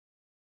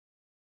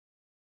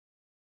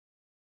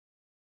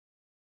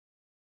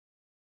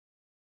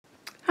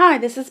Hi,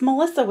 this is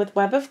Melissa with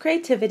Web of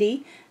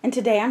Creativity, and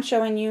today I'm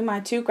showing you my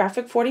two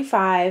Graphic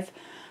 45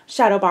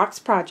 shadow box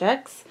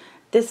projects.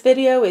 This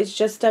video is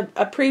just a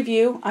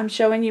preview. I'm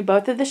showing you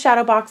both of the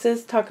shadow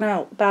boxes, talking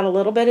about a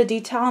little bit of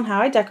detail on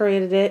how I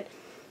decorated it,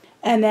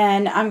 and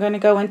then I'm going to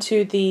go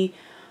into the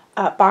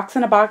Box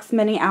in a Box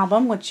mini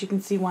album, which you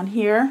can see one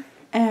here,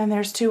 and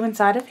there's two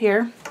inside of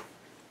here.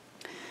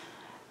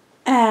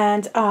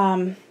 And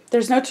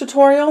there's no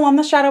tutorial on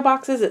the shadow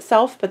boxes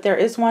itself, but there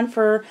is one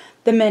for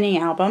the mini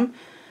album.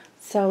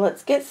 So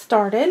let's get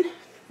started.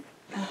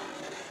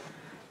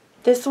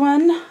 This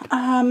one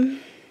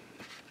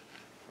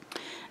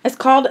is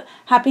called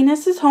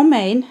Happiness is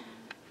Homemade,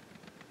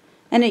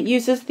 and it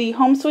uses the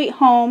Home Sweet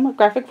Home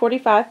Graphic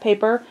 45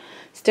 paper,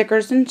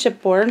 stickers, and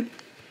chipboard.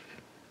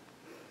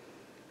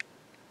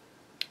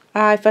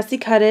 I fussy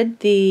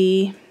cutted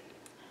the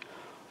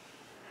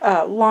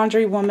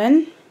laundry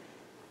woman,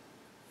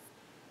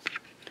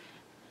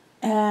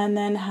 and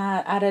then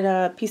added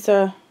a piece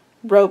of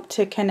rope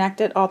to connect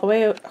it all the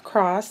way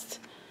across.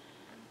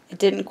 It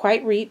didn't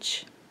quite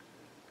reach.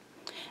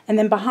 And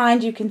then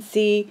behind you can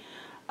see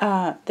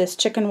this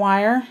chicken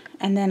wire,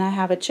 and then I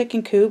have a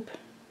chicken coop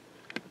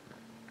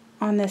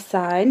on this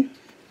side.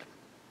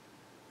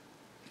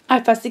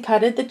 I fussy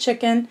cutted the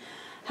chicken.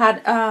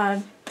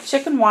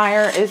 Chicken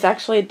wire is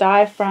actually a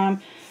dye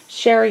from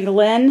Sherry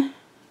Lynn.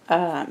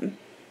 It's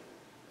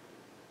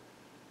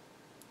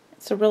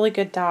a really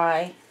good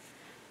dye.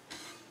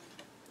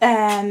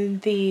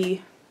 And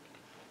the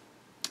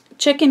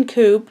chicken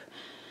coop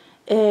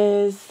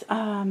is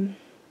 4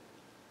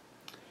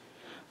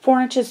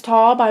 inches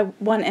tall by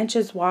 1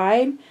 inch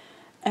wide,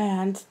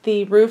 and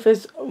the roof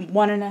is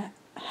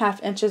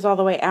 1.5 inches all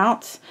the way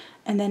out.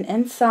 And then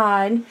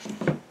inside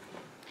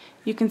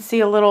you can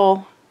see a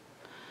little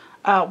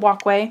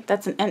walkway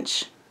that's 1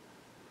 inch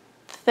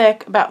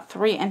thick, about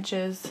 3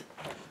 inches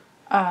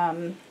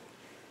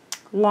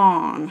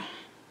long.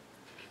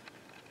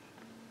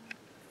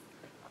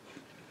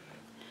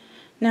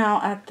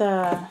 Now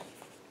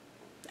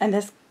and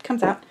this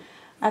comes out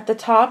at the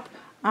top,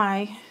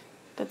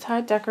 that's how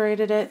I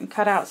decorated it and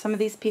cut out some of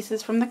these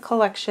pieces from the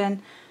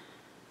collection.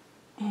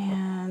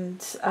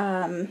 And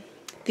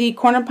the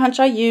corner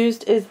punch I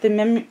used is the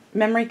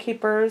Memory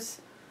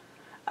Keepers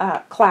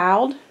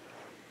Cloud.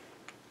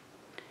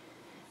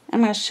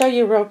 I'm going to show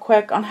you real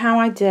quick on how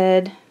I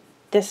did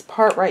this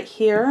part right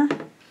here,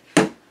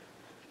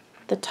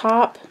 the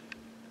top.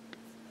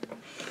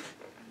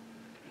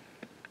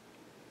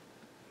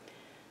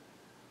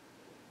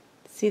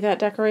 See that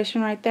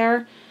decoration right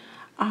there?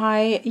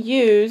 I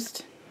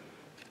used,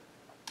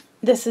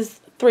 this is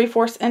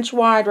 3/4 inch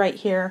wide right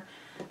here,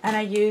 and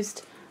I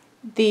used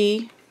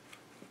the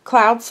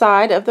cloud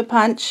side of the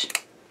punch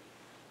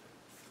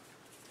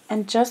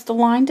and just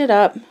lined it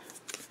up.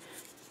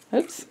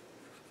 Oops,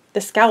 the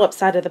scallop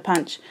side of the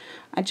punch.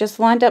 I just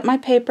lined up my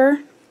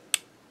paper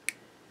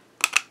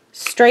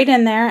straight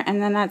in there,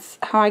 and then that's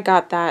how I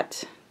got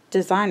that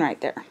design right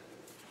there.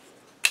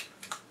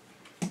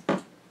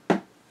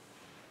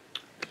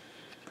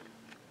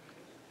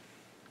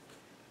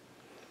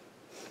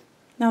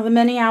 Now the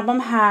mini album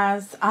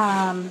has,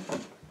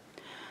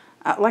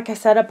 like I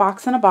said, a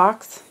box in a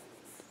box.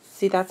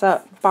 See, that's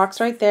a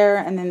box right there,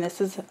 and then this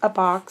is a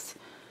box.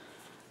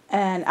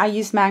 And I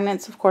use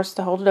magnets, of course,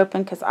 to hold it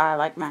open because I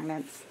like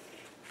magnets.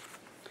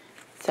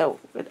 So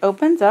it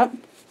opens up,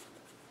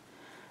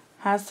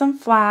 has some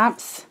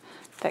flaps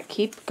that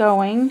keep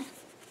going,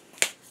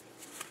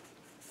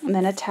 and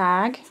then a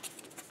tag.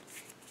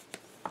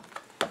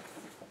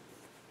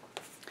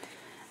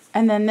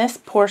 And then this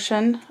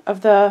portion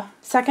of the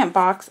second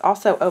box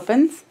also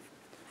opens.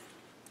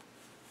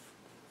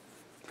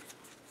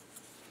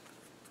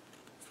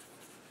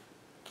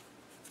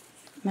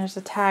 And there's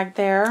a tag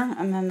there,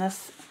 and then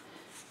this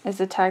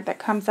is a tag that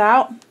comes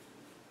out,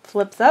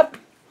 flips up.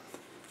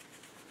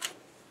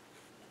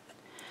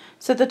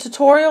 So the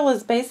tutorial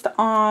is based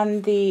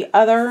on the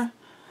other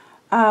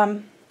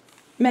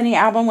mini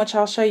album, which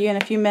I'll show you in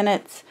a few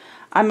minutes.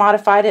 I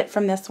modified it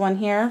from this one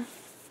here.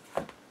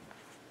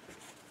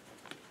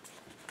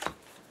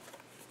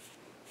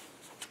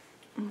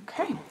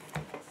 Okay.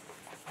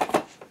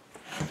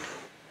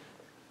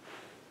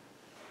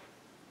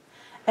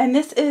 And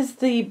this is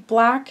the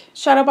black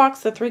shadow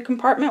box, the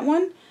 3-compartment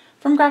one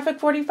from Graphic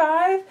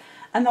 45.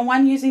 And the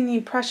one using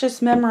the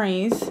Precious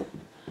Memories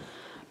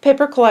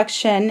paper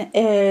collection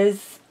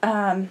is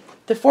the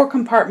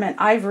 4-compartment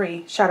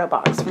ivory shadow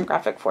box from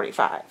Graphic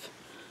 45.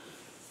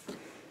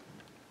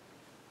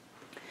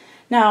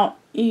 Now,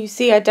 you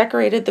see I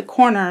decorated the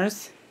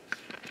corners.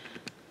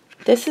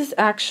 This is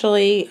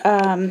actually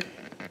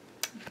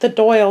the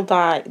doily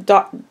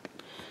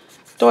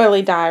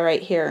die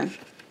right here.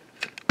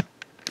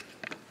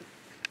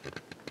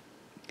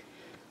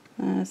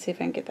 Let's see if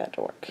I can get that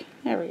to work.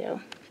 There we go.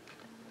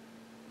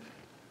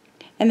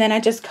 And then I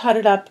just cut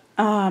it up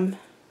in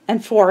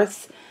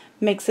fourths.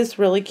 Makes this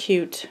really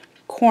cute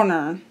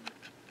corner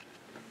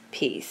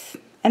piece.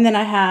 And then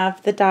I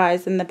have the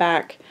dies in the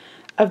back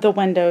of the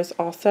windows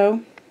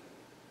also.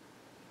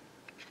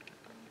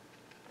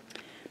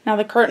 Now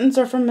the curtains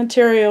are from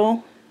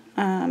material.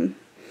 I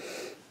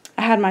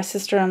had my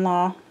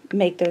sister-in-law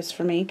make those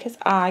for me because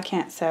I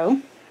can't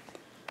sew.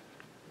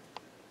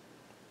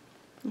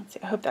 Let's see,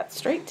 I hope that's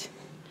straight.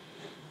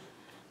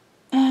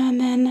 And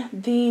then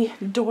the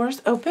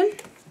doors open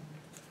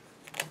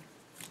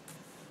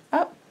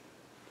up.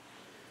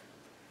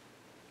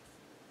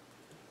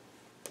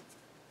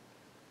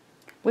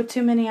 With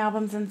 2 mini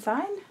albums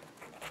inside.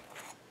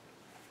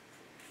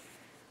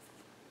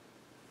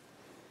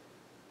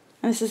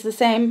 And this is the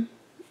same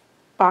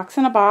box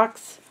in a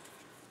box.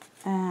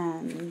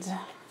 And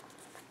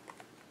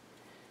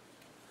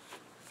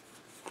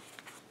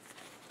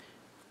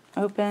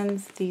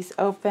opens, these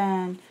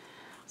open.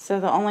 So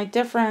the only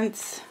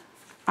difference,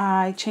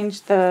 I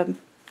changed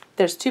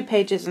there's 2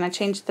 pages and I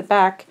changed the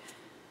back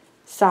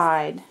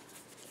side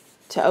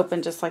to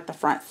open just like the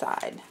front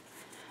side.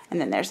 And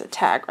then there's a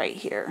tag right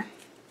here.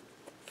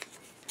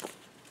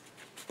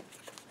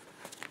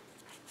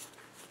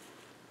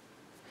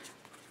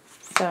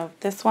 So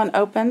this one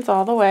opens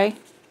all the way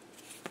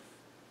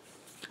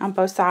on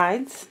both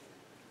sides.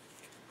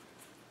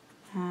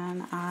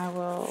 And I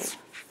will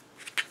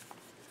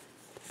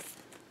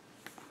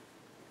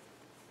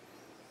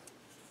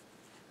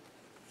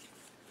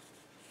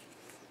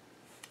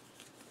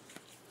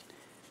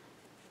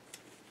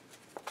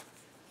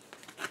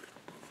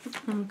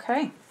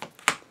okay.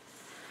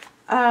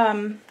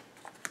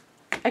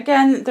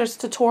 Again, there's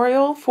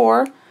tutorial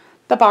for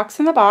the box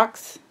in the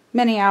box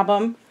mini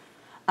album,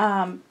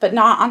 but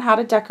not on how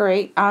to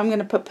decorate. I'm going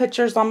to put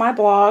pictures on my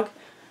blog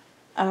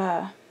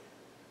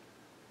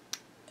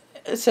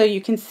so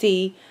you can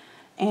see.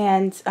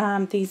 And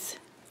these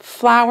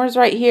flowers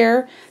right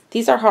here,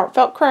 these are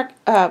Heartfelt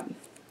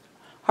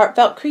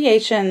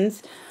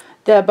Creations,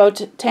 the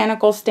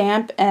botanical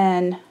stamp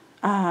and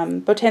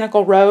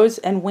botanical rose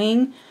and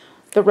wing.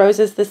 The rose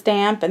is the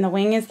stamp and the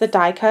wing is the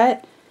die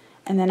cut.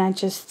 And then I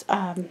just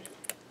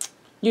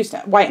used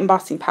white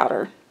embossing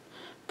powder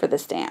for the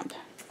stamp.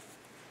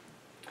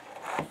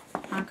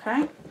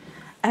 Okay.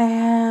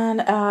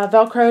 And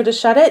Velcro to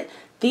shut it.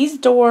 These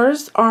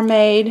doors are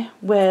made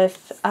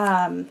with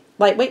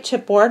lightweight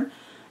chipboard.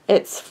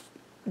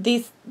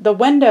 The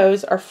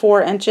windows are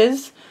 4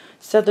 inches,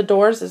 so the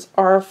doors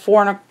are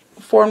 4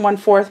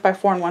 1/4 by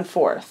 4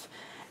 1/4.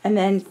 And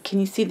then can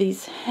you see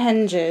these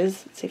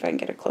hinges? Let's see if I can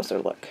get a closer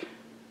look.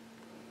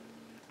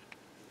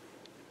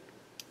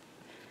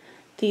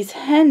 These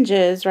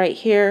hinges right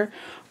here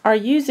are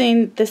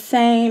using the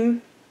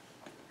same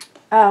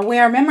We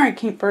Are Memory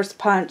Keepers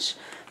punch,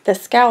 the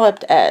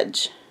scalloped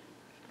edge.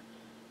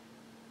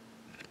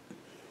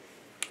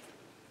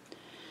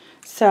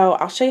 So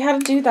I'll show you how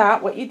to do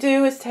that. What you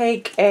do is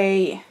take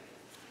a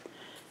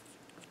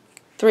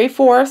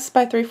 3/4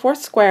 by 3/4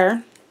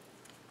 square,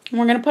 and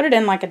we're going to put it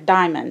in like a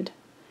diamond,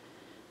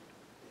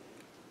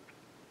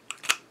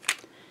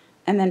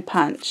 and then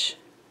punch.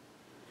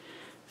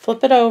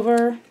 Flip it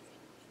over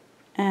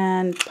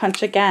and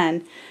punch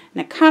again,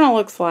 and it kind of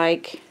looks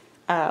like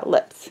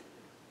lips.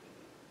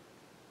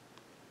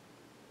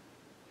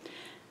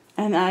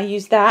 And I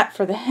use that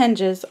for the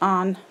hinges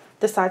on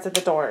the sides of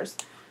the doors.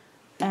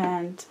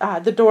 And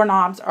the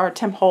doorknobs are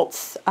Tim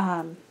Holtz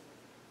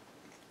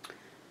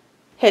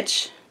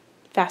hitch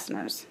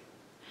fasteners.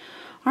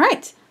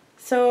 Alright,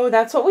 so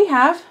that's what we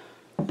have.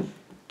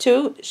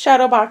 2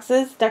 shadow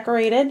boxes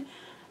decorated,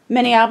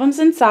 mini albums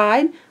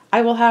inside.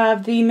 I will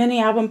have the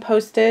mini album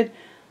posted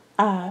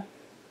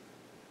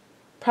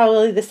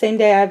probably the same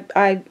day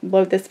I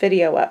load this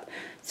video up.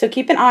 So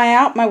keep an eye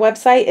out. My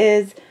website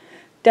is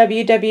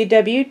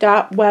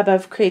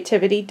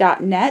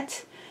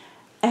www.webofcreativity.net.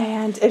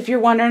 And if you're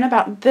wondering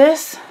about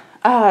this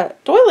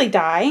doily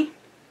die,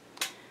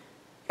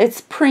 it's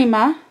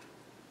Prima,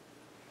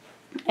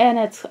 and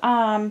it's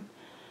eyelet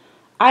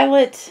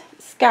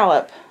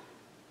scallop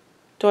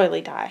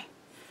doily die.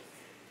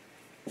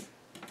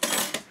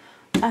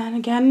 And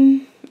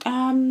again,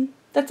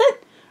 that's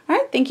it.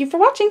 Alright, thank you for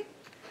watching.